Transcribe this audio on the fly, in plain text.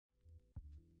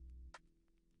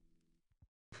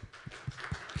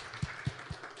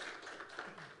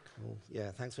Yeah,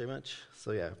 thanks very much.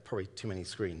 So yeah, probably too many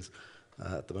screens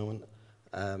at the moment.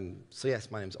 So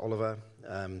yes, my name's Oliver.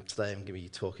 Today I'm going to be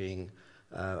talking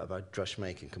about Drush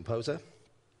Make and Composer.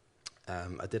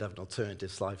 I did have an alternative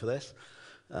slide for this,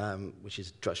 which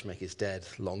is Drush Make is dead,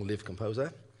 long live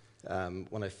Composer.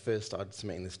 When I first started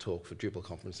submitting this talk for Drupal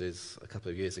conferences a couple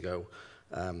of years ago,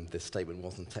 this statement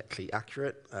wasn't technically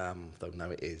accurate, though now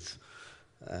it is.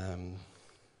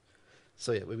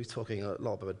 So yeah, we'll be talking a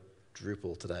lot about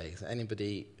Drupal today. Has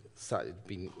anybody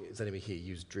here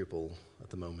used Drupal at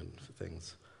the moment for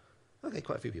things? Okay,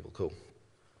 quite a few people, cool.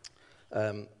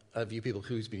 A few people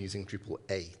who's been using Drupal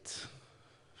 8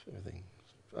 for everything.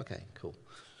 Okay, cool.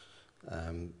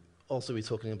 Also, we're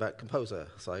talking about Composer.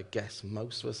 So I guess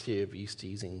most of us here are used to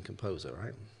using Composer,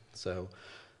 right? So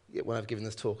when I've given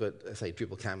this talk at, say,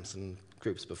 Drupal camps and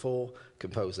groups before,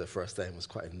 Composer for us then was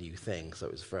quite a new thing. So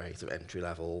it was very sort of entry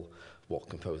level, what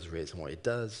Composer is and what it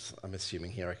does. I'm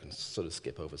assuming here I can sort of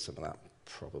skip over some of that,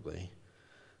 probably.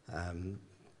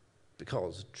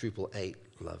 Because Drupal 8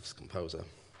 loves Composer.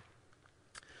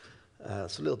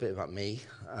 So a little bit about me.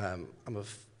 I'm a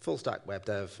full stack web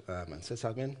dev and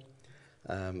sysadmin.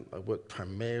 I work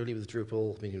primarily with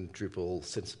Drupal. I've been using Drupal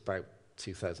since about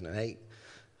 2008.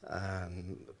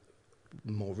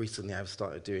 More recently, I've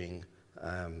started doing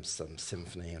some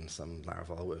Symfony and some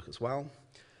Laravel work as well.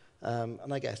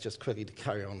 And I guess just quickly to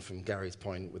carry on from Gary's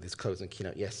point with his closing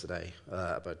keynote yesterday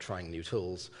about trying new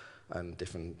tools and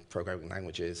different programming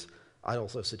languages, I'd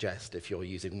also suggest if you're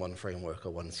using one framework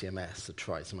or one CMS to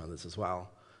try some others as well.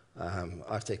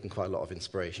 I've taken quite a lot of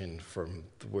inspiration from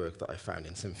the work that I found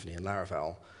in Symfony and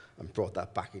Laravel and brought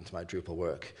that back into my Drupal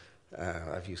work.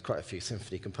 I've used quite a few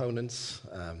Symfony components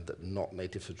that were not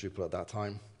native for Drupal at that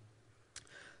time,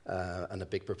 and a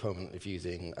big proponent of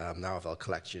using Laravel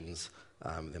collections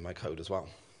in my code as well.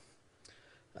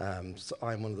 So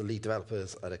I'm one of the lead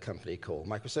developers at a company called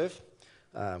Microserve.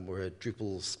 We're a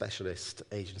Drupal specialist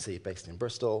agency based in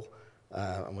Bristol,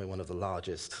 and we're one of the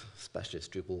largest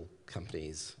specialist Drupal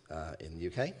companies in the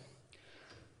UK.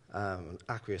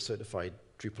 Acquia certified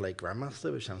Drupal 8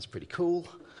 Grandmaster, which sounds pretty cool.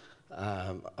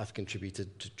 I've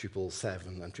contributed to Drupal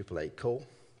 7 and Drupal 8 Core.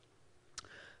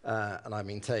 And I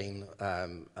maintain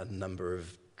a number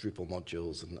of Drupal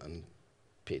modules and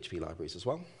PHP libraries as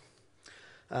well.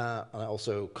 And I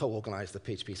also co-organize the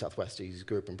PHP Southwest user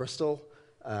group in Bristol,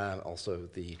 also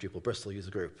the Drupal Bristol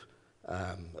user group,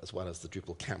 as well as the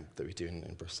Drupal camp that we do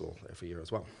in Bristol every year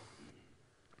as well.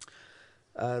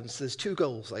 So there's two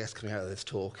goals, I guess, coming out of this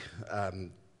talk.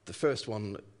 The first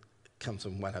one comes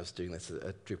from when I was doing this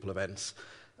at Drupal events.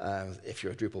 If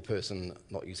you're a Drupal person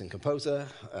not using Composer,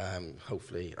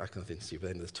 hopefully I convince you by the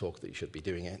end of this talk that you should be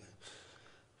doing it.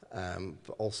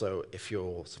 But also, if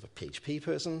you're sort of a PHP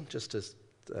person, just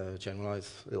to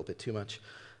generalize a little bit too much,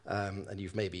 and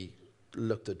you've maybe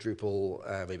looked at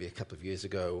Drupal maybe a couple of years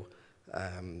ago,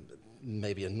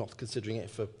 maybe you're not considering it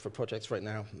for projects right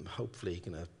now, hopefully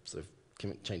you're going to sort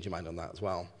of change your mind on that as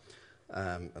well.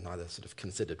 And either sort of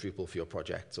consider Drupal for your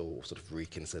project or sort of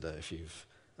reconsider if you've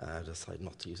decided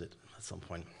not to use it at some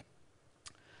point.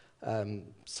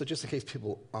 So just in case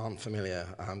people aren't familiar,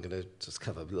 I'm going to just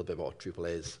cover a little bit what Drupal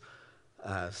is.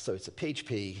 So it's a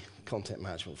PHP content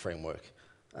management framework.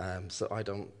 So I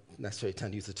don't necessarily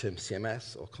tend to use the term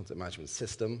CMS or content management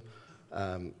system.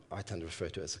 I tend to refer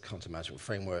to it as a content management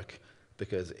framework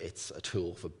because it's a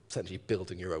tool for essentially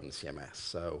building your own CMS.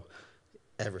 So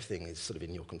everything is sort of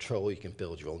in your control. You can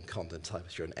build your own content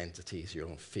types, your own entities, your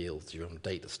own fields, your own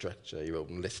data structure, your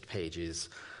own list pages.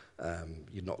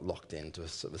 You're not locked into a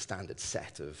sort of a standard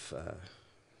set of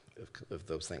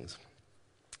those things.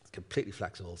 It's completely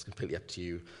flexible. It's completely up to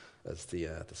you as the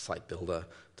site builder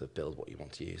to build what you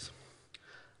want to use.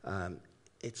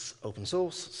 It's open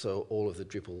source, so all of the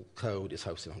Drupal code is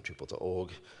hosted on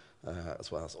Drupal.org,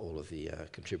 as well as all of the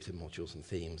contributed modules and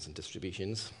themes and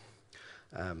distributions.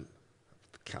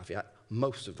 Caveat,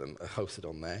 most of them are hosted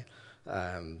on there.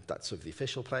 That's sort of the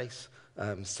official place.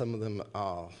 Some of them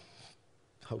are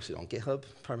hosted on GitHub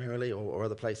primarily or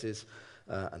other places.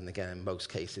 And again, in most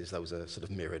cases, those are sort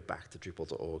of mirrored back to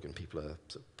Drupal.org and people are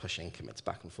sort of pushing commits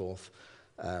back and forth.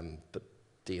 But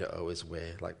D.O is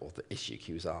where like all the issue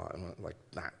queues are and like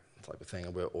that type of thing,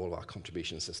 and where all our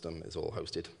contribution system is all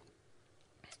hosted.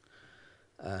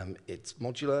 It's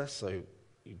modular, so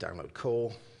you download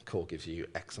Core. Core gives you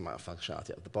X amount of functionality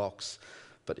out of the box.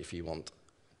 But if you want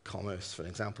commerce, for an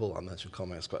example, I mentioned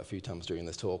commerce quite a few times during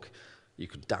this talk, you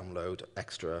could download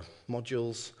extra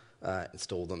modules,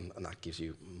 install them, and that gives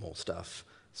you more stuff.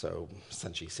 So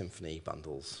essentially Symfony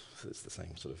bundles, so it's the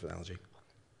same sort of analogy.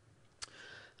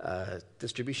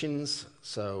 Distributions,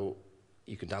 so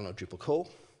you can download Drupal core.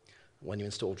 when you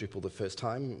install Drupal the first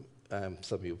time,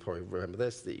 some of you will probably remember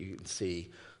this, that you can see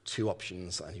two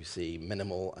options, and you see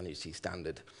minimal and you see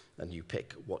standard, and you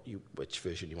pick which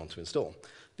version you want to install.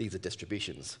 These are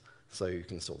distributions. So you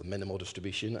can install the minimal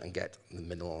distribution and get the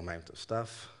minimal amount of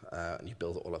stuff, and you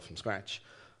build it all up from scratch.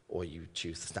 Or you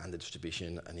choose the standard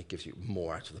distribution, and it gives you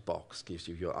more out of the box, gives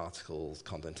you your articles,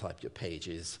 content type, your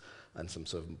pages, and some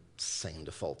sort of same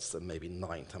defaults that maybe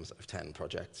 9 times out of 10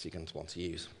 projects you're going to want to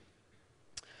use.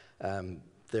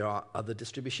 There are other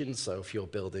distributions, so if you're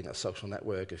building a social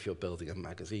network, if you're building a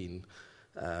magazine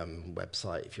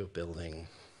website, if you're building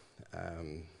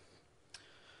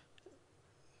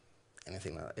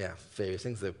anything like that, various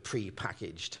things, they're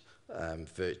pre-packaged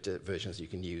versions you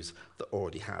can use that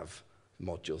already have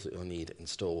modules that you'll need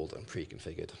installed and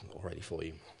pre-configured already for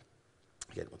you.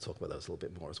 Again, we'll talk about those a little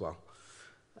bit more as well.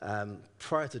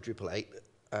 Prior to Drupal 8,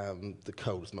 the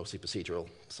code was mostly procedural.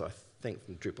 So I think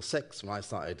from Drupal 6, when I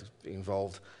started being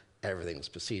involved, everything was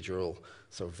procedural,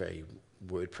 so very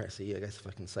WordPressy, I guess, if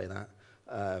I can say that.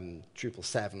 Drupal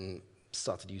 7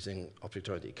 started using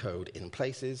object-oriented code in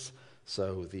places,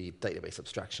 so the database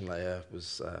abstraction layer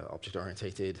was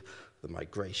object-oriented, the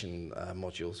migration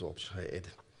modules were object-oriented,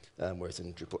 whereas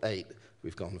in Drupal 8,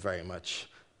 we've gone very much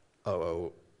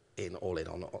all in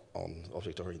on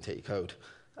object-oriented code.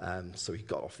 So we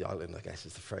got off the island, I guess,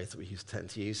 is the phrase that we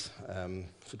tend to use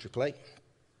for Drupal 8.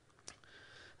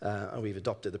 And we've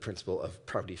adopted the principle of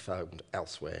proudly found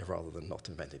elsewhere rather than not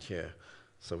invented here.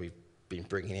 So we've been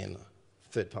bringing in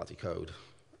third-party code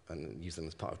and use them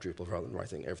as part of Drupal rather than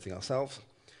writing everything ourselves.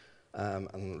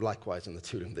 And likewise in the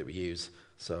tooling that we use,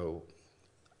 so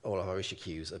all of our issue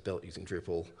queues are built using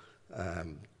Drupal.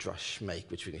 Drush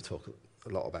make, which we can talk a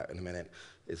lot about in a minute,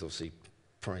 is obviously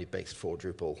primarily based for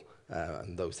Drupal,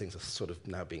 and those things are sort of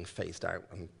now being phased out,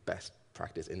 and best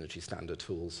practice industry standard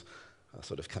tools are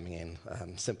sort of coming in.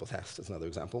 Simple Test is another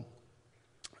example,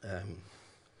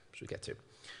 which we get to.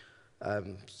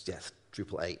 Yes,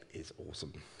 Drupal 8 is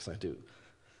awesome. So I do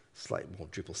slightly more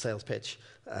Drupal sales pitch.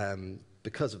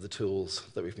 Because of the tools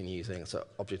that we've been using, so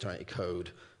object-oriented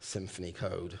code, Symfony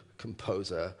code,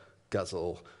 Composer,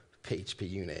 Guzzle, PHP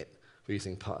unit, we're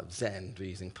using part of Zen, we're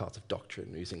using part of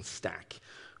Doctrine, we're using Stack,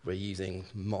 we're using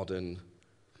modern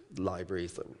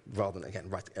libraries that, rather than, again,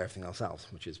 write everything ourselves,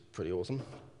 which is pretty awesome.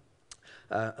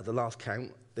 At the last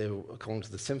count, there were, according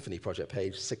to the Symfony project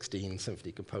page, 16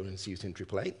 Symfony components used in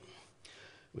Drupal 8,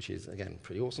 which is, again,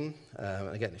 pretty awesome.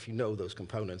 And again, if you know those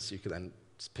components, you can then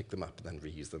just pick them up and then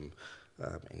reuse them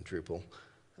in Drupal.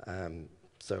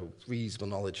 So reusable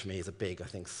knowledge for me is a big, I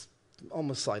think,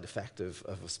 almost side effect of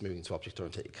us moving to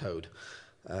object-oriented code.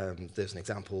 There's an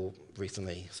example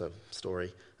recently, so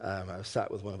story. I was sat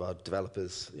with one of our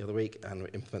developers the other week, and we're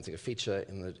implementing a feature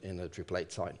in the Drupal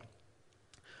 8 site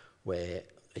where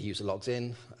a user logs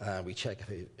in, we check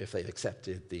if they've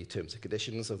accepted the terms and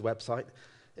conditions of the website.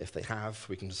 If they have,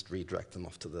 we can just redirect them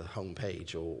off to the home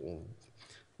page or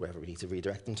wherever we need to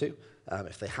redirect them to.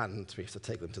 If they hadn't, we have to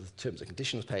take them to the terms and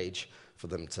conditions page for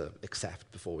them to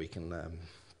accept before we can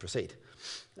proceed.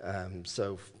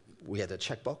 So we had a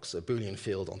checkbox, a Boolean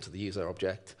field onto the user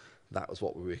object. That was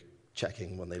what we were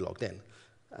checking when they logged in.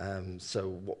 So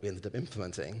what we ended up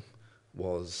implementing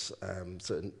was,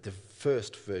 so the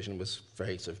first version was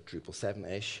very sort of Drupal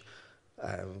 7-ish.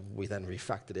 We then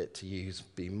refactored it to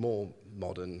be more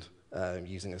modern,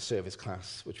 using a service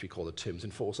class, which we call a terms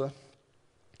enforcer.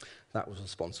 That was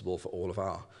responsible for all of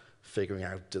our figuring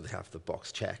out, do they have the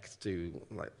box checked,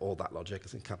 all that logic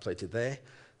is encapsulated there.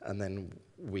 And then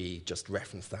we just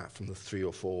referenced that from the 3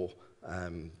 or 4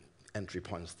 entry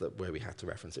points where we had to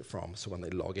reference it from. So when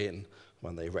they log in,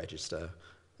 when they register,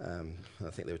 and I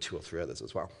think there were 2 or 3 others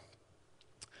as well.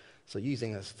 So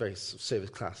using this very service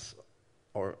class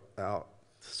or our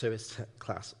service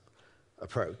class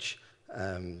approach,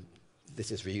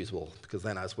 this is reusable, because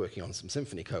then I was working on some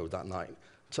Symfony code that night,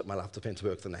 took my laptop into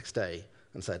work the next day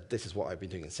and said, this is what I've been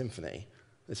doing in Symfony.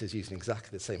 This is using exactly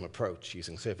the same approach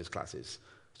using service classes.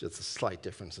 Just a slight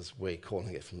difference as we're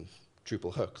calling it from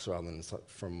Drupal hooks rather than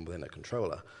from within a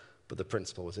controller, but the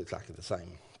principle was exactly the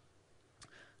same.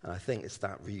 And I think it's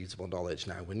that reusable knowledge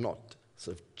now. We're not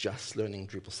sort of just learning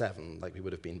Drupal 7 like we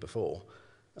would have been before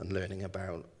and learning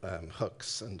about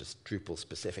hooks and just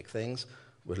Drupal-specific things.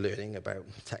 We're learning about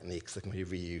techniques that can be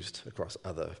reused across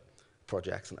other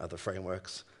projects and other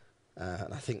frameworks.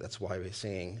 And I think that's why we're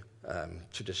seeing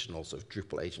traditional sort of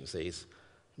Drupal agencies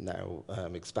now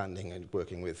expanding and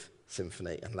working with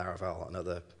Symfony and Laravel and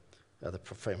other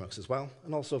frameworks as well,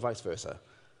 and also vice versa.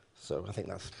 So I think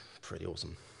that's pretty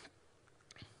awesome.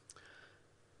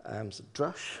 So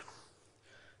Drush,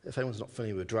 if anyone's not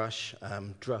familiar with Drush,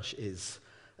 Drush is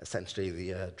essentially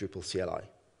the Drupal CLI.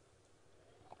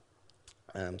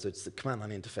 So it's the command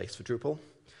line interface for Drupal.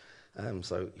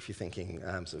 So if you're thinking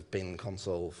sort of bin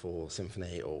console for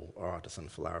Symfony or Artisan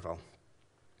for Laravel.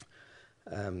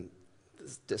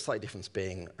 The slight difference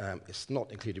being it's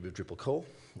not included with Drupal core,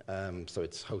 so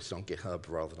it's hosted on GitHub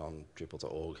rather than on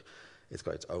Drupal.org. It's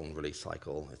got its own release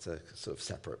cycle. It's a sort of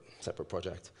separate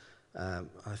project.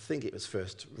 I think it was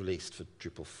first released for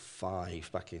Drupal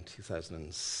 5 back in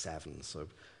 2007, so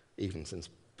even since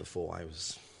before I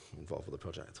was involved with the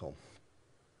project at all.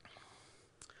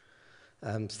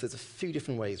 So there's a few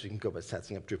different ways we can go about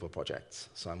setting up Drupal projects.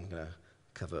 So I'm going to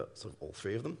cover sort of all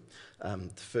three of them. The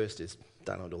first is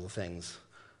download all the things.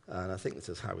 And I think this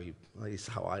is how at least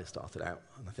how I started out,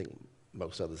 and I think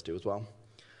most others do as well.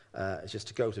 It's just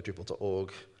to go to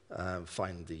Drupal.org,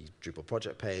 find the Drupal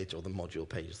project page or the module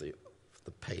page, the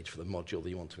page for the module that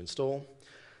you want to install.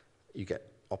 You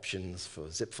get options for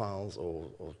zip files or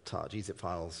tar.g zip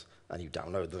files, and you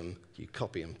download them, you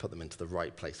copy and put them into the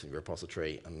right place in your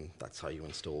repository, and that's how you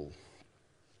install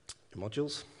your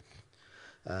modules.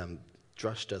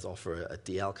 Drush does offer a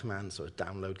DL command, so a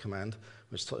download command,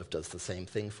 which sort of does the same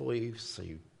thing for you. So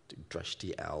you do drush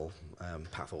DL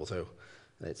path auto,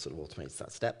 and it sort of automates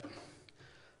that step.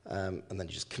 And then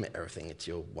you just commit everything into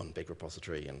your one big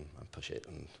repository and push it,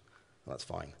 and that's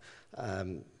fine.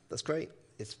 That's great.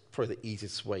 It's probably the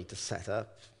easiest way to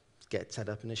get set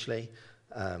up initially,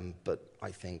 but I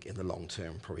think in the long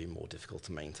term, probably more difficult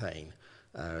to maintain.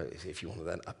 If you want to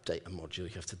then update a module, you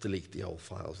have to delete the old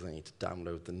files, and then you need to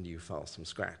download the new files from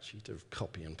scratch. You need to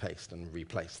copy and paste and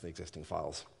replace the existing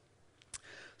files.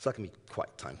 So that can be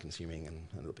quite time-consuming and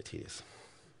a little bit tedious.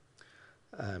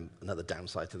 Another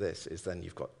downside to this is then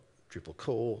you've got Drupal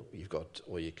core, you've got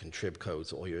all your contrib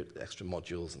codes, all your extra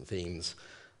modules and themes,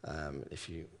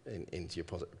 into your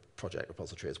project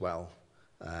repository as well,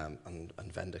 and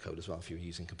vendor code as well if you're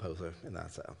using Composer in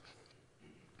that setup.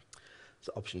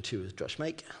 So option 2 is Drush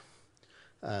Make.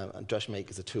 And Drush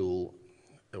Make is a tool,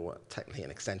 or technically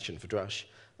an extension for Drush,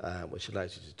 which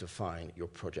allows you to define your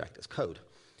project as code.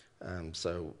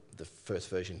 So the first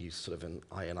version used sort of an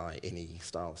ini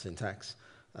style syntax.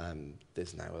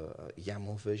 There's now a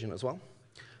YAML version as well.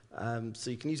 So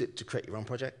you can use it to create your own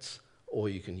projects, or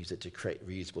you can use it to create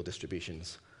reusable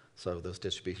distributions. So those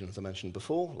distributions I mentioned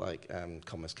before, like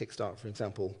Commerce Kickstart, for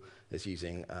example, is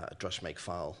using a Drush Make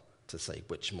file to say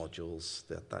which modules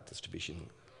that distribution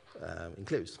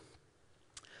includes.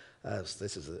 So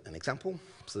this is an example.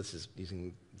 So this is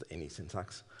using the ini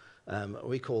syntax.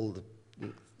 We call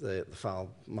the file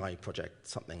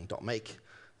myproject.something.make.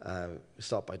 We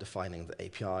start by defining the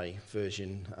API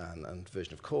version and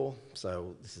version of core.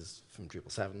 So this is from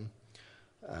Drupal 7.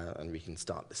 And we can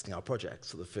start listing our projects.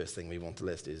 So the first thing we want to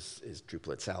list is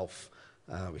Drupal itself.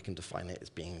 We can define it as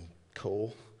being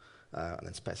core, and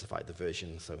then specify the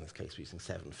version. So in this case, we're using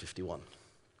 751.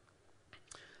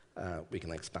 We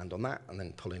can expand on that and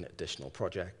then pull in additional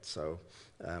projects. So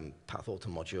path auto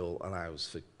module allows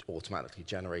for automatically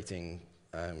generating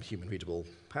human readable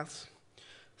paths.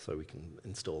 So we can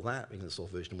install that. We can install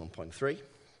version 1.3.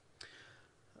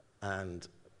 And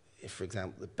if, for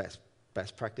example, the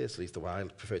best practice, at least the way I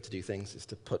prefer to do things, is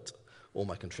to put all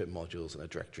my contrib modules in a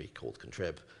directory called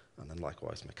contrib, and then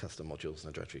likewise my custom modules in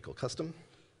a directory called custom.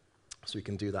 So we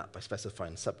can do that by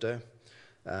specifying subdir.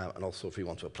 And also, if we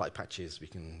want to apply patches, we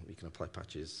can apply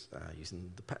patches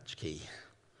using the patch key.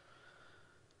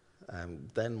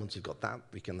 Then once we've got that,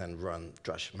 we can then run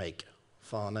drush make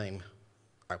file name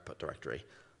output directory.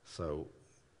 So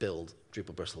build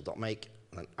drupalbristol.make,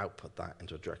 and then output that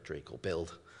into a directory called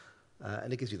build.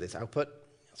 And it gives you this output,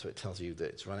 so it tells you that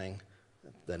it's running,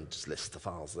 then just lists the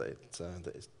files that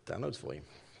it downloads for you.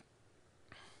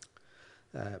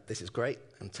 This is great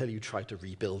until you try to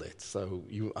rebuild it. So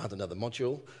you add another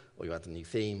module, or you add a new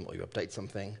theme, or you update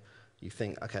something. You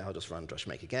think, OK, I'll just run drush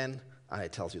make again, and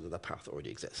it tells you that the path already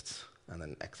exists, and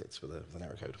then exits with an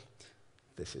error code.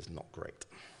 This is not great.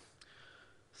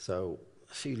 So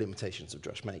a few limitations of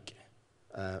drush make.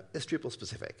 It's Drupal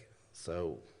specific.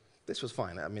 So this was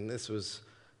fine. I mean, it was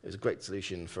a great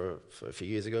solution for a few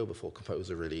years ago before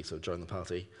Composer really sort of joined the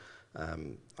party.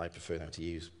 I prefer now to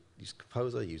use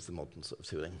Composer, use the modern sort of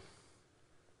tooling.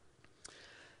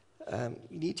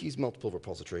 You need to use multiple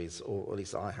repositories, or at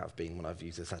least I have been when I've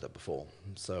used this setup before.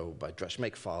 So my drush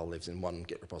make file lives in one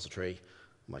Git repository.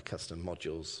 My custom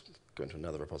modules go into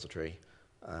another repository.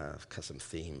 Custom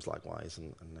themes likewise,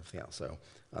 and everything else. So,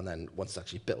 and then once it's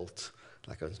actually built,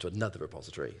 that goes into another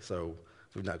repository. So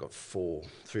we've now got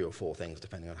 3 or 4 things,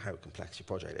 depending on how complex your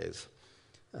project is,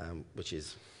 which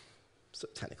is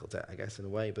sort of technical debt, I guess, in a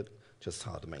way, but just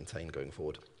hard to maintain going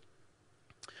forward.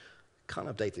 can't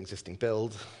update the existing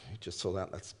build. You just saw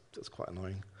that. That's quite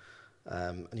annoying.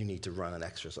 And you need to run an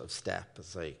extra sort of step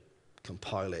as they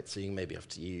compile it. So you maybe have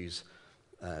to use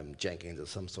Jenkins as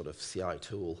some sort of CI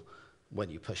tool. When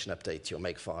you push an update to your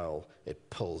makefile, it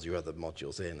pulls your other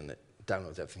modules in and it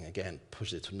downloads everything again,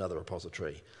 pushes it to another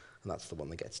repository, and that's the one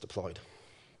that gets deployed.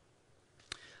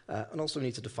 And also we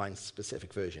need to define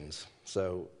specific versions.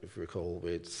 So if you recall,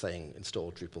 we're saying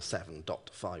install Drupal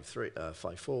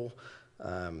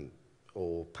 7.54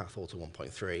 or path to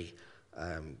 1.3. It's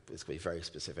going to be very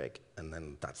specific, and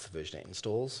then that's the version it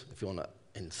installs. If you want to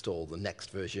install the next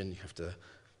version, you have to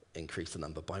increase the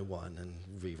number by 1 and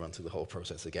rerun through the whole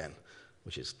process again,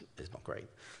 which is not great.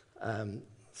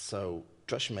 So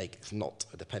Drush Make is not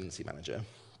a dependency manager.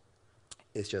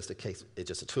 It's just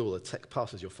a tool that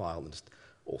passes your file and just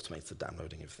automates the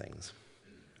downloading of things.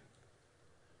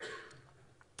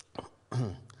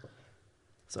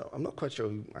 So I'm not quite sure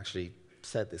who actually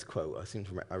said this quote.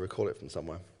 I recall it from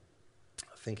somewhere.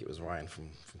 I think it was Ryan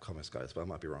from Commerce Guys, but I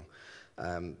might be wrong.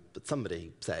 But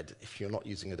somebody said, if you're not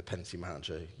using a dependency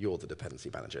manager, you're the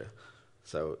dependency manager.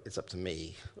 So it's up to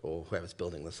me or whoever's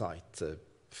building the site to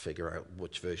figure out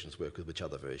which versions work with which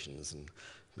other versions and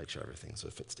make sure everything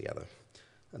sort of fits together.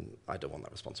 And I don't want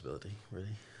that responsibility,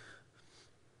 really.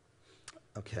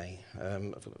 Okay,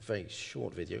 I've got a very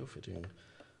short video for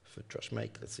Drush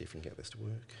Make. Let's see if we can get this to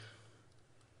work.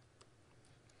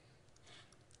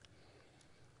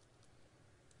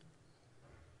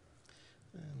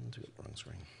 And we got the wrong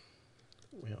screen.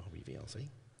 We are VLC.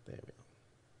 There we are.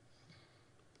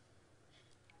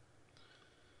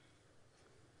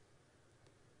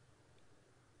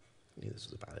 I knew this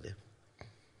was a bad idea.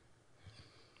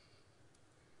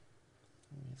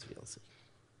 It's VLC.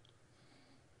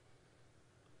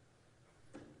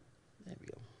 There we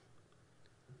go.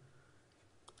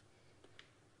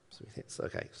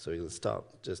 So we'll start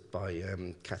just by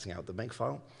cutting out the make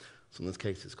file. So in this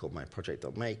case, it's called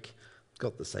myproject.make.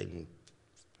 Got the same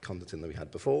content in that we had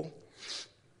before.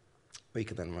 We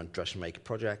can then run Drush Make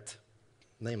project,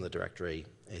 name the directory.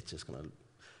 It's just going to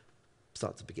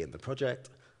start to begin the project,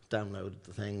 download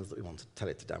the things that we want to tell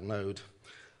it to download,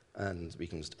 and we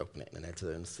can just open it in an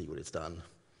editor and see what it's done.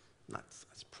 That's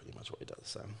pretty much what it does.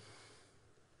 So.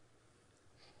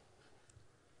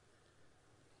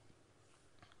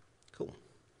 Cool.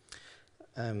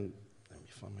 Let me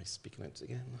find my speaker notes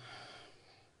again.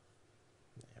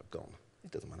 They have gone.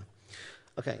 It doesn't matter.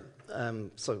 Okay,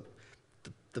 so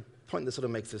the point that sort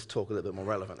of makes this talk a little bit more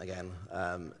relevant again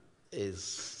is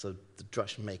so the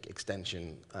Drush Make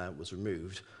extension was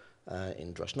removed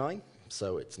in Drush 9,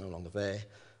 so it's no longer there,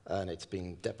 and it's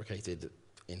been deprecated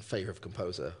in favor of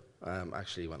Composer.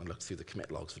 Actually, when I looked through the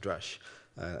commit logs for Drush,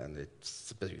 and it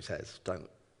basically says, don't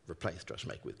replace Drush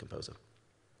Make with Composer.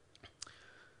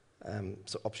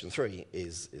 So option 3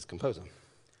 is Composer.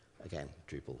 Again,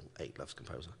 Drupal 8 loves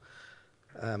Composer.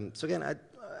 So again,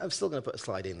 I'm still going to put a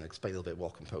slide in and explain a little bit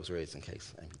what Composer is in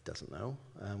case anybody doesn't know,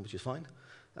 which is fine.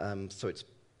 So it's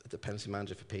a dependency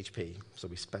manager for PHP. So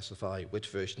we specify which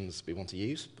versions we want to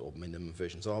use, or minimum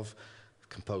versions of.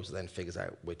 Composer then figures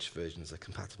out which versions are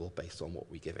compatible based on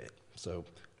what we give it. So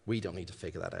we don't need to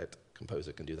figure that out.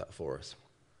 Composer can do that for us.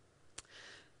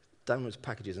 Downloads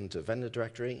packages into a vendor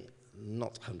directory.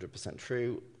 Not 100%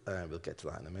 true. We'll get to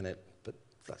that in a minute, but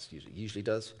that's usually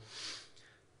does.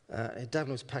 It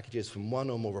downloads packages from one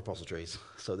or more repositories.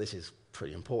 So this is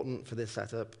pretty important for this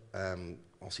setup.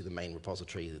 Obviously, the main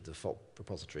repository, the default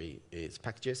repository, is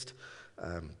Packagist.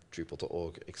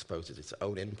 Drupal.org exposes its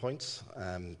own endpoints.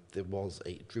 There was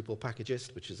a Drupal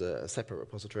Packagist, which is a separate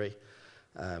repository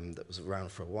that was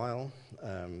around for a while.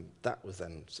 That was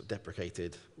then sort of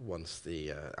deprecated once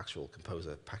the actual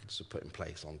Composer packages were put in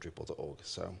place on Drupal.org.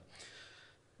 So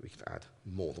we can add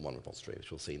more than one repository,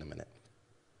 which we'll see in a minute.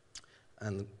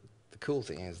 And the cool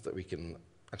thing is that we can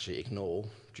actually ignore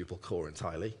Drupal core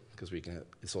entirely, because we can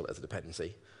install it as a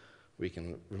dependency. We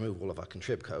can remove all of our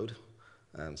contrib code,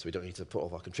 so we don't need to put all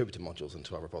of our contributor modules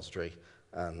into our repository,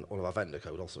 and all of our vendor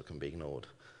code also can be ignored.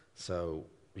 So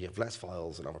we have less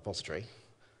files in our repository,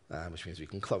 which means we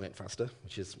can clone it faster,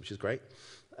 which is great.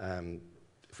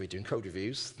 If we're doing code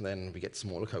reviews, then we get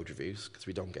smaller code reviews, because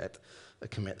we don't get a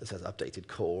commit that says updated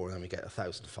core, and then we get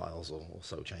 1,000 files or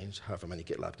so changed, however many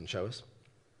GitLab can show us.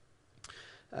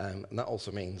 And that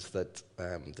also means that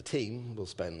the team will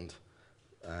spend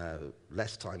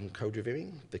less time code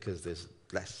reviewing, because there's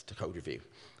less to code review.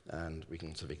 And we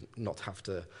can sort of not have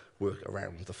to work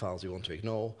around the files we want to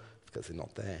ignore, because they're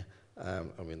not there.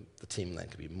 I mean, the team then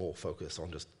can be more focused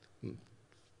on just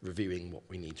reviewing what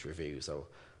we need to review, so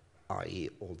i.e.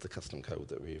 all the custom code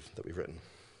that we've written.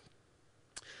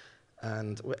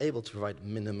 And we're able to provide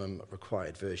minimum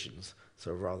required versions.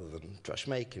 So rather than Drush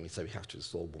make, and we say we have to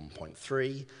install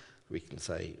 1.3, we can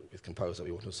say with Composer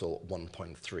we want to install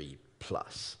 1.3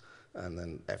 plus. And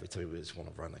then every time we just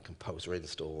want to run a Composer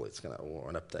install, it's going to, or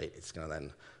an update, it's going to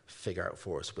then figure out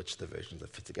for us which of the versions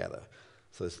that fit together.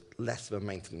 So there's less of a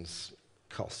maintenance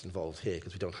cost involved here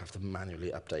because we don't have to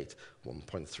manually update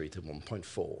 1.3 to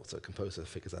 1.4. So Composer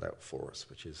figures that out for us,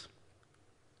 which is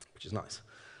nice.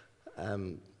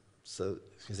 So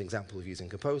here's an example of using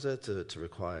Composer to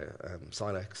require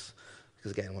Silex.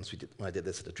 Because again, when I did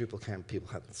this at a Drupal camp, people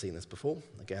hadn't seen this before.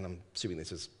 Again, I'm assuming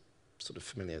this is sort of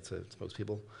familiar to most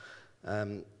people.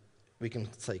 We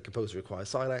can say Composer requires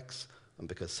Silex, and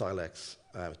because Silex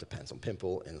depends on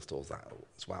Pimple, it installs that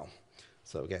as well.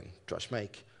 So again, Drush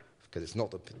make, because it's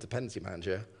not a dependency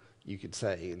manager, you could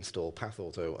say install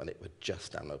PathAuto, and it would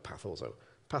just download PathAuto.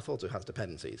 PathAuto has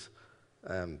dependencies,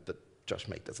 but Drush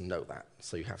make doesn't know that,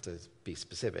 so you have to be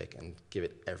specific and give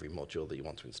it every module that you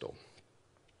want to install.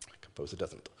 Composer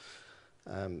doesn't.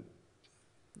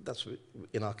 That's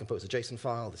in our Composer JSON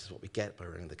file. This is what we get by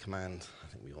running the command. I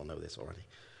think we all know this already.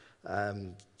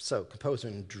 So Composer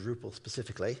in Drupal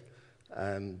specifically.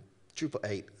 Drupal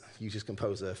 8 uses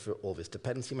Composer for all this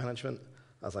dependency management.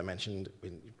 As I mentioned,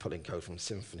 we pull in code from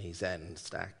Symfony, Zen,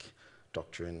 Stack,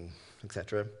 Doctrine,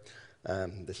 etc.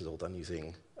 This is all done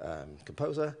using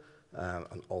Composer,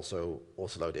 and also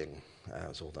autoloading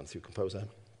is all done through Composer.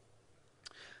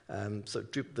 So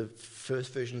the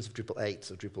first versions of Drupal 8,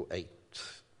 so Drupal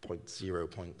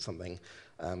 8.0 point something,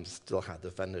 still had the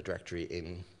vendor directory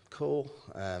in core.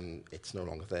 It's no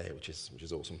longer there, which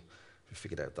is awesome. We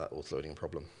figured out that autoloading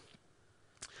problem.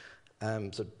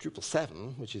 So Drupal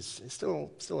 7, which is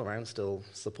still around, still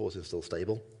supported, still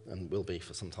stable, and will be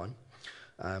for some time,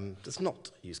 does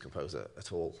not use Composer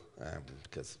at all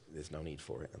because there's no need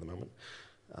for it at the moment.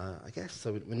 I guess,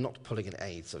 so we're not pulling in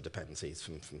aids of dependencies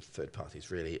from third parties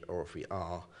really, or if we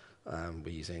are, we're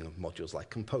using modules like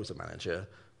Composer Manager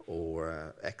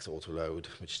or X-Autoload,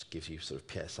 which gives you sort of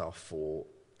PSR4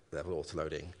 level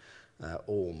autoloading,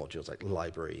 or modules like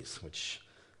libraries, which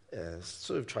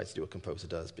sort of tries to do what Composer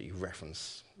does, but you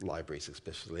reference libraries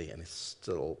explicitly, and it's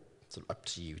still sort of up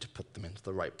to you to put them into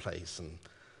the right place and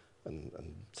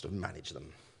sort of manage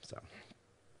them. So.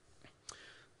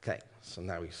 Okay, so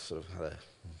now we've sort of had a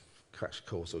crash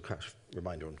course or crash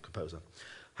reminder on Composer.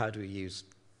 How do we use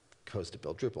Composer to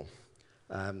build Drupal?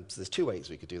 So there's two ways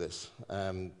we could do this.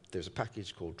 There's a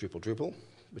package called Drupal,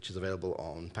 which is available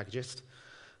on Packagist,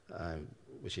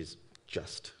 which is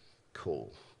just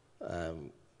cool.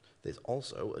 There's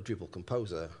also a Drupal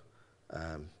Composer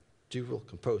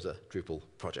Drupal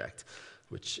project,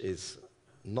 which is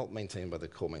not maintained by the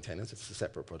core maintainers. It's a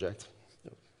separate project.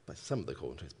 By some of the core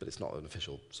maintainers, but it's not an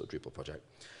official sort of Drupal project.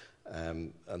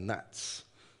 And that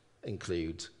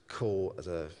includes core as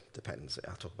a dependency.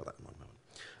 I'll talk about that in one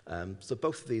moment. So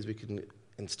both of these we can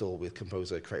install with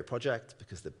Composer create project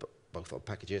because they're both on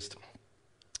Packagist.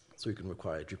 So we can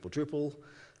require Drupal.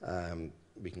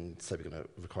 We can say we're going to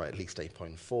require at least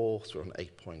 8.4, so we're on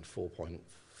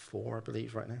 8.4.4, I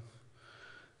believe, right now.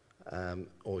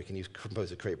 Or we can use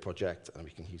Composer create project, and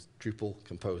we can use Drupal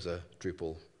Composer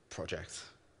Drupal project.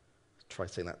 Try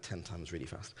saying that 10 times really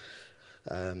fast.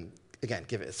 Again,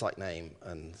 give it a site name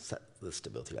and set the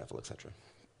stability level, etc.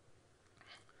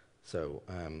 So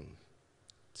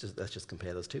let's just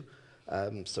compare those two.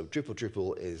 So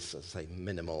Drupal is, as I say,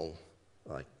 minimal,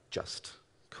 like just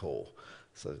core.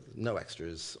 So no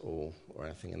extras or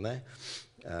anything in there.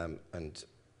 And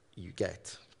you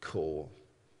get core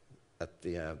at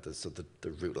the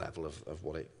root level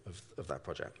of that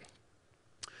project.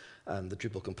 The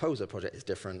Drupal Composer project is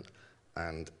different,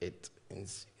 and it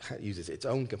uses its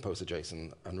own Composer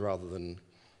JSON, and rather than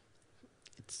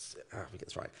we get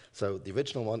this right. So the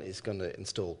original one is going to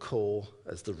install core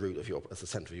as the root of as the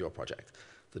center of your project.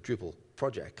 The Drupal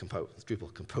project,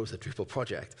 Drupal Composer Drupal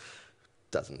project,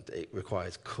 doesn't. It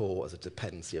requires core as a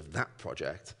dependency of that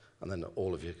project, and then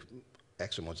all of your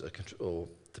extra modules or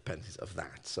dependencies of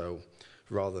that. So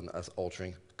rather than us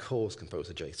altering core's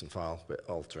Composer JSON file, we're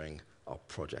altering our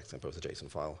project's Composer JSON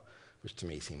file, which to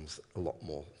me seems a lot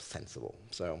more sensible.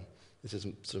 So this is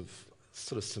sort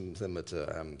of similar to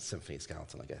Symfony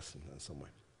Skeleton, I guess, in some way.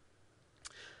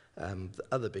 The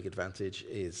other big advantage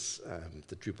is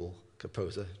the Drupal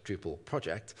Composer Drupal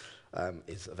project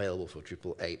is available for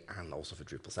Drupal 8 and also for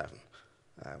Drupal 7.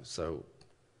 So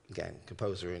again,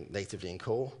 Composer natively in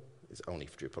core is only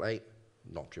for Drupal 8,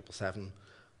 not Drupal 7.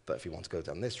 But if you want to go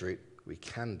down this route, we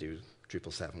can do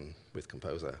Drupal 7 with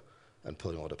Composer and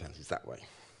pulling all dependencies that way,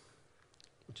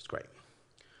 which is great.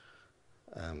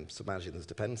 So managing those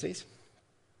dependencies.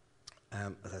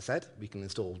 As I said, we can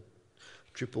install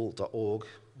Drupal.org,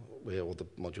 where all the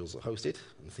modules are hosted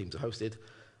and themes are hosted,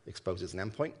 exposed as an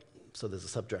endpoint. So there's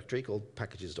a subdirectory called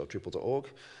packages.drupal.org.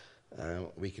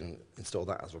 We can install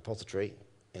that as a repository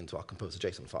into our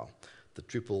composer.json file. The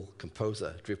Drupal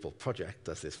Composer Drupal project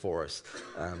does this for us,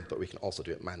 but we can also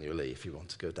do it manually if you want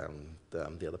to go down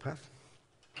the other path.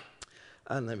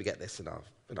 And then we get this in our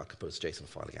composer.json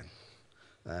file again.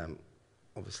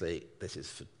 Obviously, this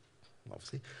is for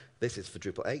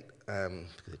Drupal 8,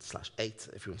 because it's /8.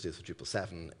 If you want to do this for Drupal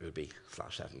 7, it would be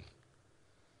 /7.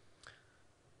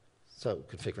 So,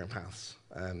 configuring paths.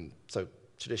 So,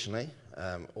 traditionally,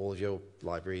 all of your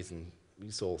libraries, and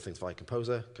you saw things via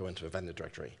Composer, go into a vendor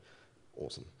directory.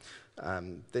 Awesome.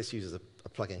 This uses a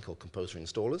plugin called Composer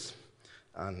Installers,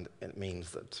 and it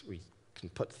means that we can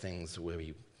put things where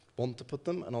we want to put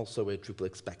them, and also where Drupal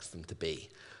expects them to be.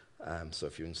 So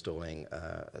if you're installing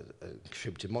a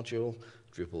contributed module,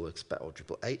 Drupal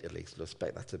 8 at least, will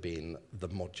expect that to be in the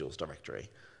modules directory.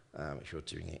 If you're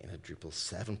doing it in a Drupal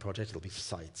 7 project, it'll be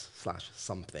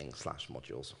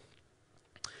sites/something/modules.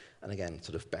 And again,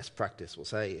 sort of best practice will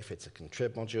say if it's a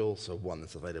contrib module, so one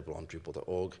that's available on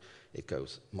Drupal.org, it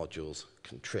goes modules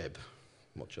contrib,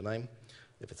 module name.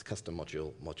 If it's a custom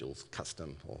module, modules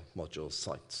custom, or modules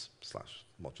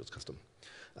sites/modules custom.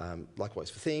 Likewise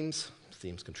for themes,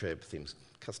 themes contrib, themes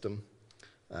custom.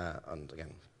 And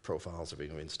again, profiles, if we're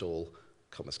going to install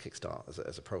Commerce Kickstart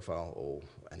as a profile or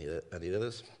any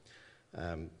others,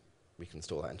 we can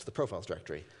install that into the profiles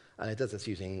directory. And it does this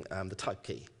using the type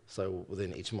key. So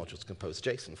within each module's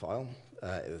composer.json file,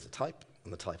 there's a type,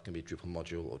 and the type can be Drupal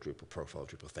module or Drupal profile,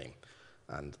 Drupal theme.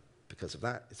 And because of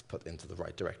that, it's put into the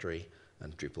right directory,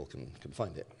 and Drupal can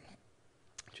find it,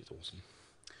 which is awesome.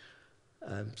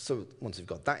 So once we've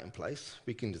got that in place,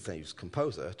 we can just then use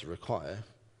Composer to require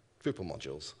Drupal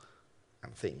modules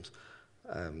and themes.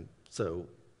 So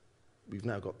we've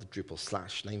now got the Drupal /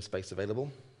 namespace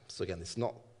available. So again, it's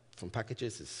not from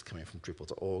packages, it's coming from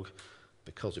Drupal.org.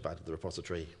 Because we've added the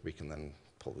repository, we can then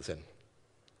pull this in.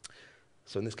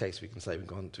 So in this case, we can say we're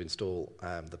going to install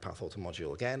the PathAuto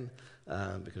module again.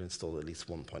 We can install at least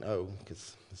 1.0,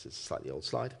 because this is a slightly old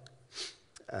slide.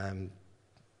 And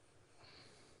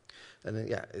then,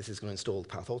 yeah, this is going to install the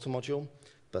PathAuto module.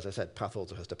 But as I said,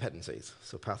 PathAuto has dependencies.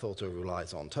 So PathAuto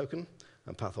relies on token,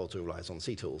 and PathAuto relies on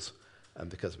CTools. And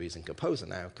because we're using Composer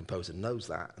now, Composer knows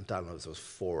that and downloads those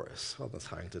for us. Rather than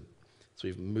having to, so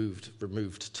we've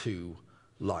removed 2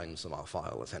 lines from our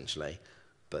file, essentially,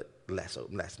 but less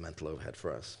mental overhead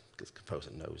for us, because Composer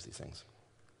knows these things.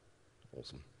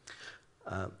 Awesome.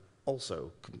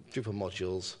 Also, Drupal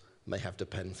modules may have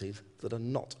dependencies that are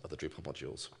not other Drupal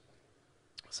modules.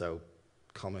 So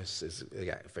Commerce is,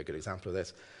 again, a very good example of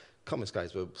this. Commerce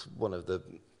guys were one of the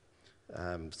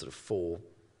sort of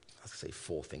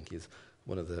forethinkers,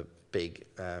 one of the big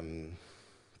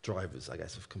drivers, I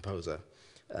guess, of Composer.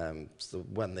 So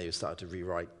when they started to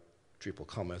rewrite Drupal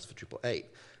Commerce for Drupal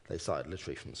 8, they started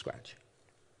literally from scratch.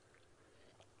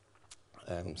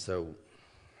 So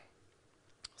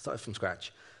started from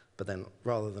scratch, but then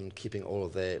rather than keeping all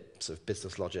of their sort of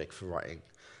business logic for writing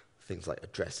things like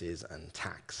addresses and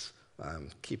tax,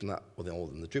 keeping that all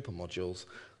in the Drupal modules,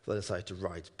 they decided to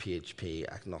write PHP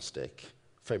agnostic,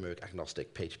 framework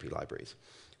agnostic PHP libraries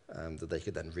that they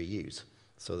could then reuse.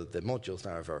 So that the modules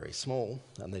now are very small,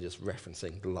 and they're just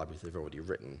referencing the libraries they've already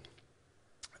written,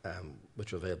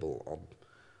 which are available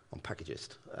on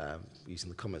Packagist using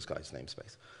the Commerce Guys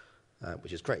namespace,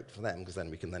 which is great for them, because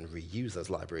then we can then reuse those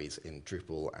libraries in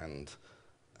Drupal and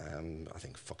I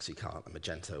think Foxycart and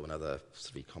Magento and other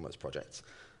sort of e-commerce projects.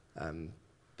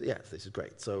 But yeah, this is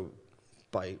great. So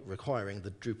by requiring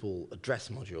the Drupal address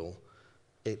module,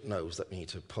 it knows that we need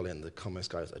to pull in the Commerce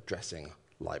Guys addressing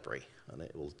library, and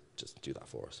it will just do that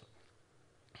for us.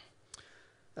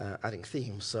 Adding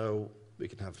themes, so we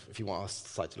can have, if you want our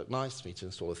site to look nice, we need to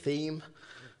install a theme.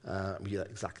 We do that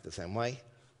exactly the same way.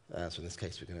 So in this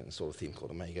case, we're going to install a theme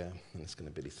called Omega, and it's going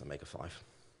to be at least Omega 5.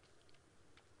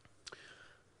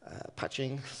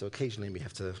 Patching, so occasionally we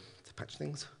have to patch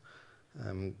things.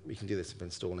 We can do this by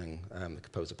installing the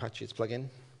Composer Patches plugin.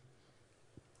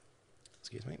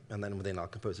 Excuse me. And then within our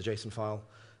Composer.json file,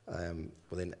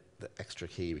 within the extra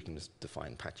key, we can just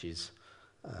define patches.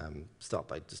 Start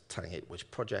by just telling it which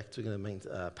project we're going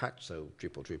to patch, so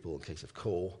Drupal in case of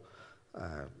core.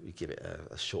 We give it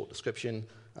a short description,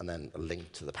 and then a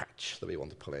link to the patch that we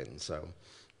want to pull in. So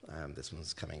this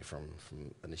one's coming from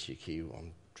an issue queue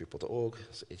on Drupal.org,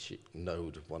 so issue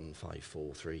node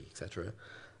 1543, etc.,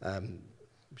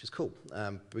 which is cool.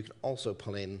 We can also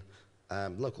pull in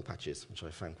local patches, which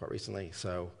I found quite recently.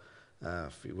 So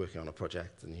if you're working on a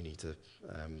project and you need to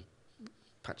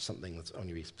patch something that's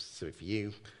only specific for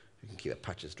you, you can keep that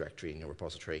patches directory in your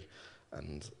repository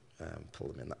and pull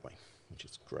them in that way, which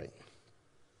is great.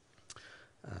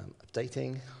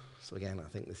 Updating. So again, I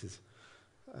think this is,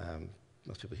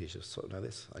 most people here should sort of know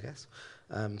this, I guess.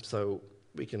 So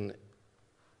we can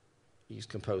use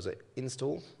Composer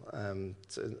install to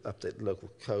update the local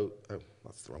code. Oh,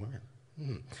 that's the wrong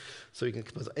one. So we can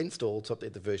Composer install to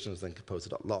update the versions, then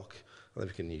composer.lock, and then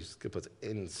we can use Composer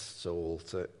install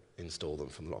to install them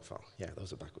from the log file. Yeah,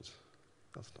 those are backwards.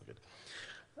 That's not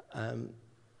good.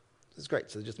 It's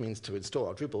great. So it just means to install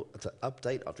our Drupal, to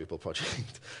update our Drupal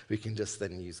project, we can just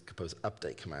then use Composer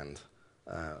update command,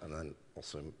 and then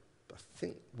also, I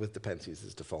think with dependencies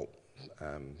is default,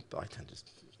 but I tend to just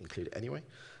include it anyway.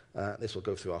 This will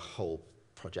go through our whole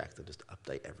project and just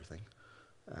update everything.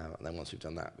 And then once we've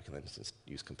done that, we can then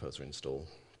use Composer install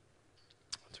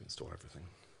to install everything.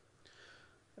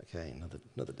 Okay,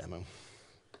 another demo.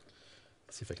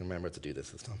 Let's see if I can remember to do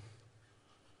this time.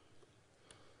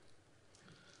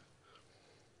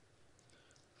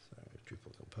 So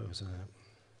Drupal Composer.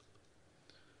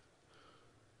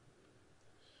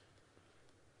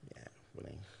 Yeah,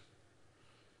 running.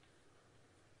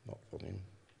 Not volume.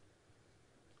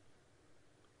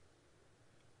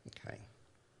 Okay,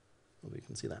 well, we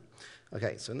can see that.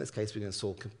 Okay, so in this case, we're going to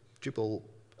install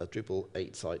a Drupal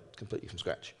 8 site completely from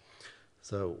scratch.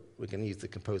 So we're going to use the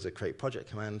Composer create project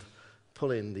command,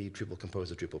 pull in the Drupal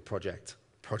Composer Drupal project.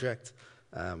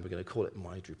 We're going to call it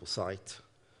my Drupal site,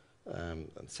 and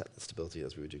set the stability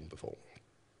as we were doing before.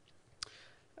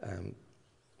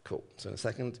 Cool. So in a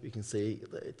second, you can see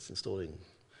that it's installing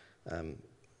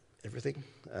everything.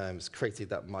 It's created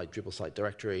that my Drupal site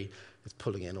directory. It's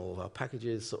pulling in all of our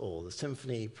packages, so all the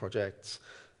Symfony projects,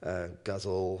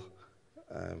 Guzzle,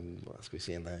 what else can we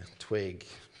see in there? Twig,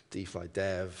 dfly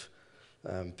dev,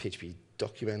 PHP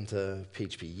documenter,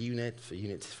 PHP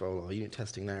unit for all our unit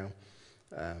testing now,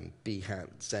 Bhat,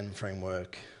 Zen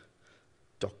framework,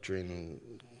 Doctrine,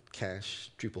 cache,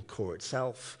 Drupal core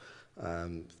itself.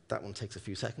 That one takes a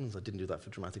few seconds. I didn't do that for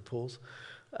dramatic pause.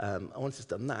 Once it's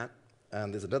done that,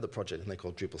 there's another project in there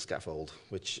called Drupal Scaffold,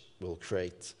 which will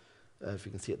create, if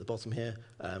you can see at the bottom here,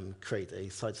 create a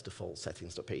site's default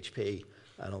settings.php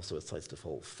and also a site's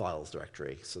default files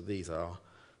directory. So these are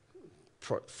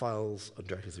files and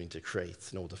directories we need to create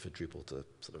in order for Drupal to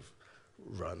sort of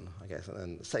run, I guess. And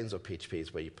then settings.php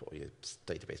is where you put all your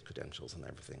database credentials and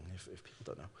everything, if people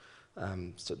don't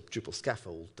know. So Drupal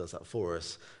Scaffold does that for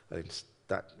us, and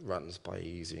that runs by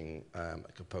using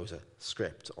a Composer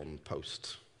script on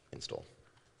post install,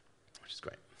 which is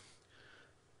great.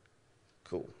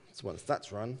 Cool. So once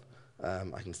that's run,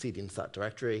 I can see the instat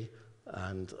directory,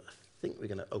 and I think we're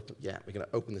going to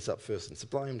open this up first in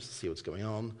Sublime to see what's going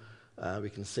on. We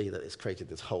can see that it's created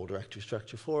this whole directory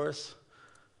structure for us.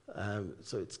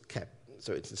 So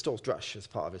it installs Drush as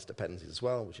part of its dependencies as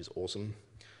well, which is awesome.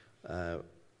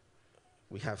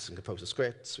 We have some Composer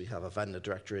scripts. We have a vendor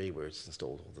directory where it's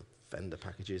installed all the vendor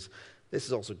packages. This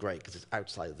is also great because it's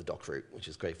outside of the doc root, which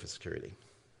is great for security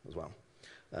as well.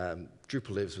 Drupal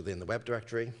lives within the web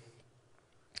directory,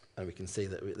 and we can see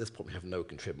that at this point we have no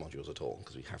contrib modules at all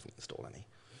because we haven't installed any.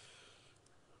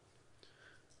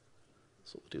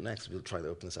 So what we'll do next, we'll try to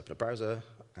open this up in a browser,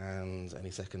 and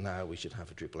any second now we should have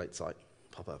a Drupal 8 site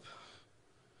pop up.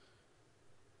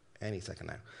 Any second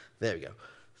now. There we go.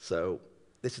 So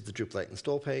this is the Drupal 8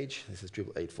 install page. This is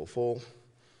Drupal 8.4.4.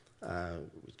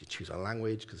 We can choose our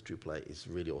language because Drupal 8 is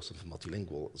really awesome for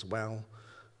multilingual as well.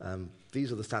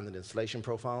 These are the standard installation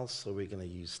profiles, so we're going to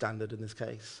use standard in this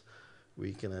case.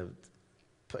 We're going to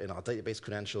put in our database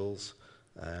credentials.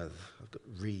 I've got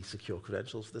re-secure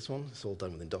credentials for this one. It's all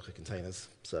done within Docker containers,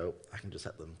 so I can just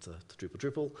set them to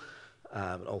Drupal.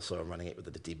 And also I'm running it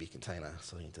with the DB container,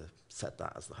 so I need to set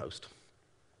that as the host.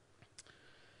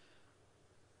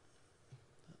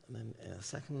 And then in a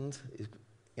second,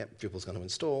 Drupal's going to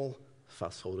install.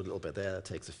 Fast forward a little bit there. It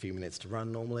takes a few minutes to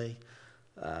run normally.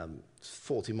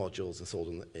 40 modules installed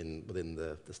within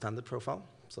the standard profile,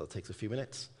 so it takes a few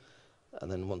minutes. And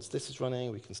then once this is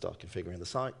running, we can start configuring the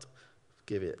site.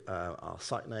 Give it our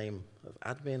site name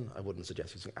of admin. I wouldn't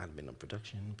suggest using admin on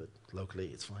production, but locally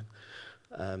it's fine.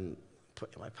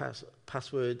 Put in my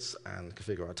passwords and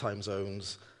configure our time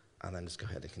zones, and then just go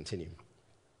ahead and continue.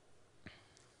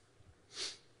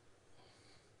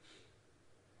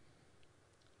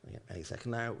 Any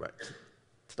second now, right?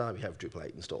 Today we have Drupal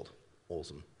 8 installed.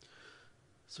 Awesome.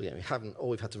 So yeah, all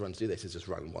we've had to run to do this is just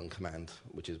run one command,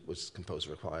 which Composer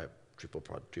require Drupal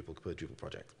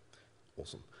project.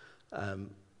 Awesome.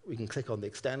 We can click on the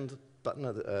extend button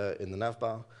in the nav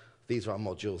bar. These are our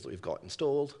modules that we've got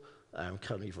installed.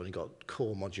 Currently we've only got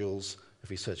core modules. If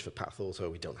we search for Path Auto,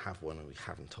 we don't have one, and we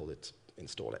haven't told it to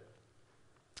install it.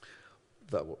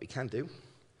 But what we can do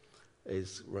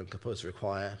is run composer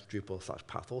require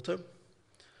Drupal/Path Auto.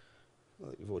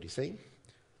 Like you've already seen.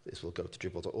 This will go to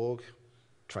Drupal.org,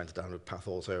 trying to download Path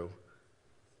Auto,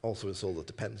 also install the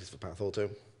dependencies for Path Auto.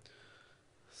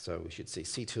 So we should see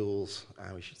CTools,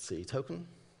 and we should see token.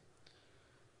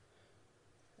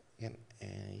 Again,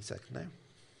 any second now.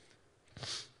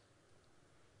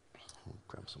 I'll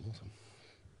grab some water.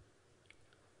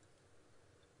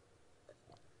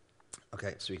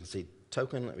 Okay, so we can see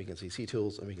token, we can see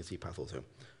CTools, and we can see Path Auto.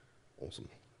 Awesome.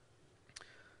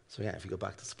 So yeah, if we go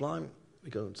back to Sublime, we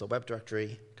go into our web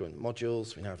directory, go into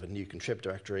modules, we now have a new contrib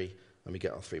directory, and we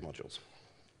get our 3 modules.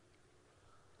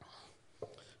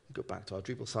 We go back to our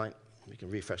Drupal site, we can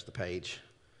refresh the page,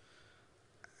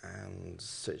 and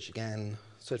search again,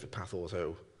 search for Path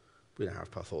Auto. We now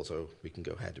have Path Auto, we can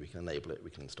go ahead, we can enable it, we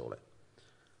can install it.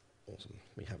 Awesome,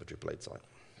 we have a Drupal 8 site.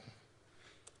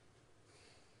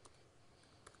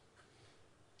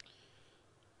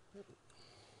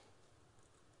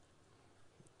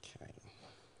 Okay.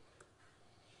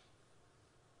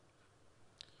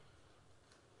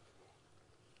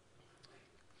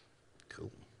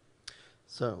 Cool.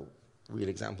 So, real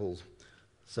examples.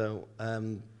 So,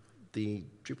 the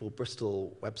Drupal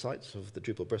Bristol websites of the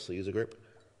Drupal Bristol user group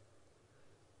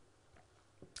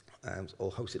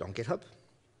all hosted on GitHub.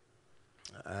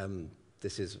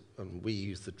 This is, we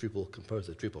use the Drupal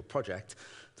Composer Drupal project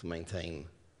to maintain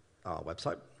our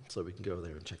website, so we can go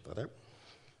there and check that out.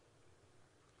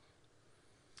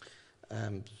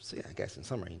 So yeah, I guess in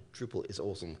summary, Drupal is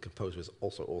awesome, Composer is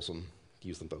also awesome.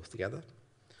 Use them both together.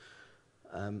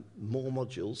 More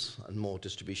modules and more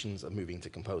distributions are moving to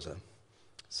Composer.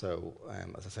 So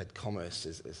as I said, Commerce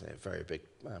is a very big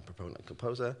proponent of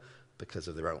Composer because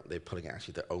of they're pulling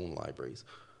actually their own libraries.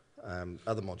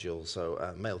 Other modules, so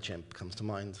MailChimp comes to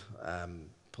mind,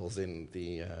 pulls in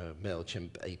the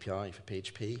MailChimp API for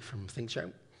PHP from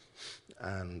ThinkShow,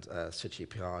 and Switch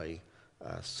API,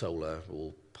 Solar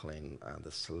will pull in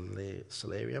the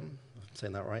Solarium, if I'm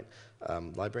saying that right,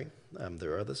 library.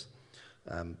 There are others.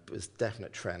 There's a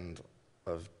definite trend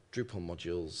of Drupal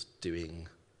modules doing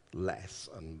less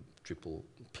and Drupal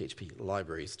PHP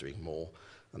libraries doing more,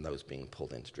 and those being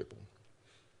pulled into Drupal.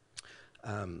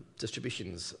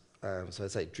 Distributions, so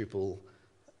I'd say Drupal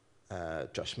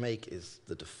Drush Make is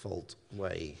the default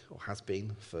way, or has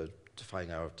been, for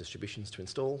defining our distributions to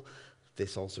install.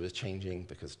 This also is changing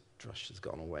because Drush has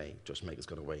gone away, Drush Make has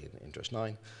gone away in Drush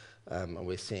 9, and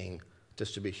we're seeing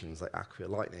distributions like Acquia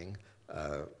Lightning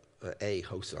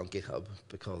hosted on GitHub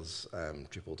because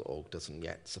Drupal.org doesn't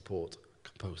yet support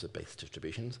Composer-based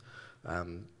distributions.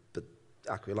 But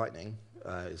Acquia Lightning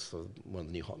is sort of one of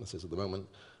the new hotnesses at the moment,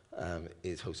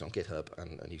 is hosted on GitHub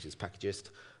and uses Packagist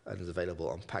and is available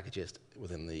on Packagist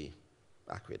within the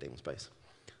Acquia namespace.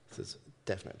 So there's a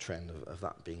definite trend of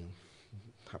that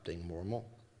happening more and more.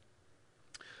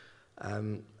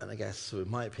 And I guess, so in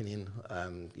my opinion,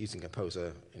 using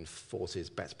Composer enforces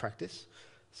best practice.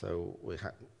 So we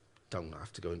don't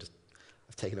have to go and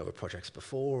I've taken over projects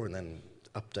before and then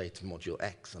update module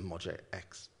X, and module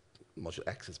X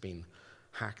has been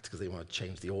hacked because they want to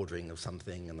change the ordering of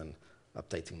something, and then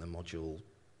updating the module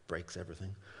breaks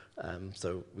everything.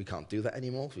 So we can't do that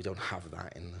anymore. We don't have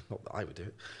that in, not that I would do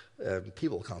it.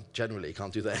 People generally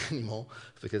can't do that anymore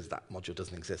because that module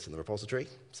doesn't exist in the repository.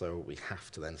 So we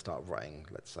have to then start writing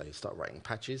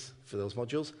patches for those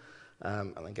modules.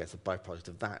 And I guess the byproduct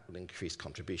of that would increase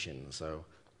contribution. So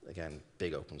again,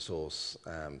 big open source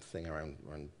thing around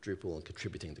Drupal and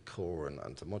contributing to core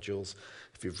and to modules.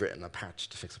 If you've written a patch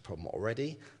to fix a problem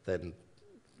already, then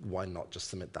why not just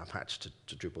submit that patch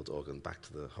to Drupal.org and back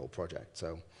to the whole project?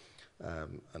 So,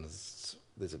 and there's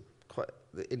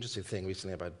the interesting thing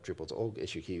recently about Drupal.org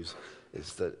issue queues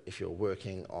is that if you're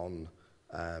working on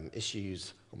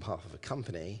issues on behalf of a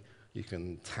company, you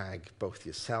can tag both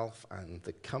yourself and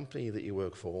the company that you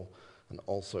work for, and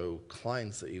also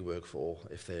clients that you work for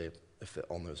if they're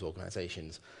on those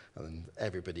organizations, and then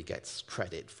everybody gets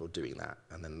credit for doing that.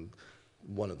 And then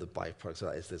one of the byproducts of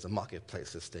that is there's a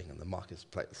marketplace listing, and the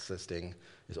marketplace listing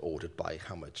is ordered by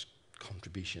how much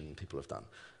contribution people have done.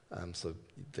 So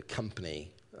the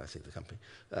company,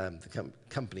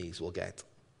 companies will get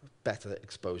better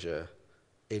exposure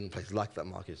in places like that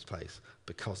marketplace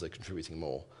because they're contributing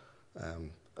more,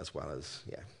 as well as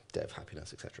dev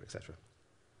happiness, etc., etc.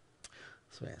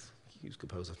 So yes, use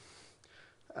Composer.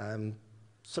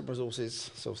 Some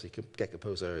resources, so obviously Get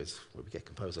Composer is where we get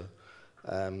Composer.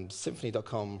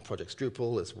 Symfony.com projects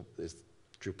Drupal is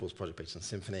Drupal's project based on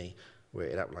Symfony, where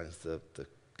it outlines the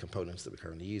components that we're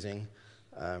currently using.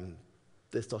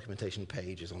 this documentation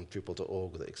page is on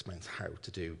Drupal.org that explains how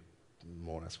to do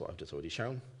more or less what I've just already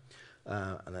shown.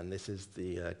 And then this is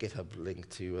the GitHub link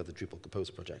to the Drupal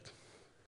Composer project.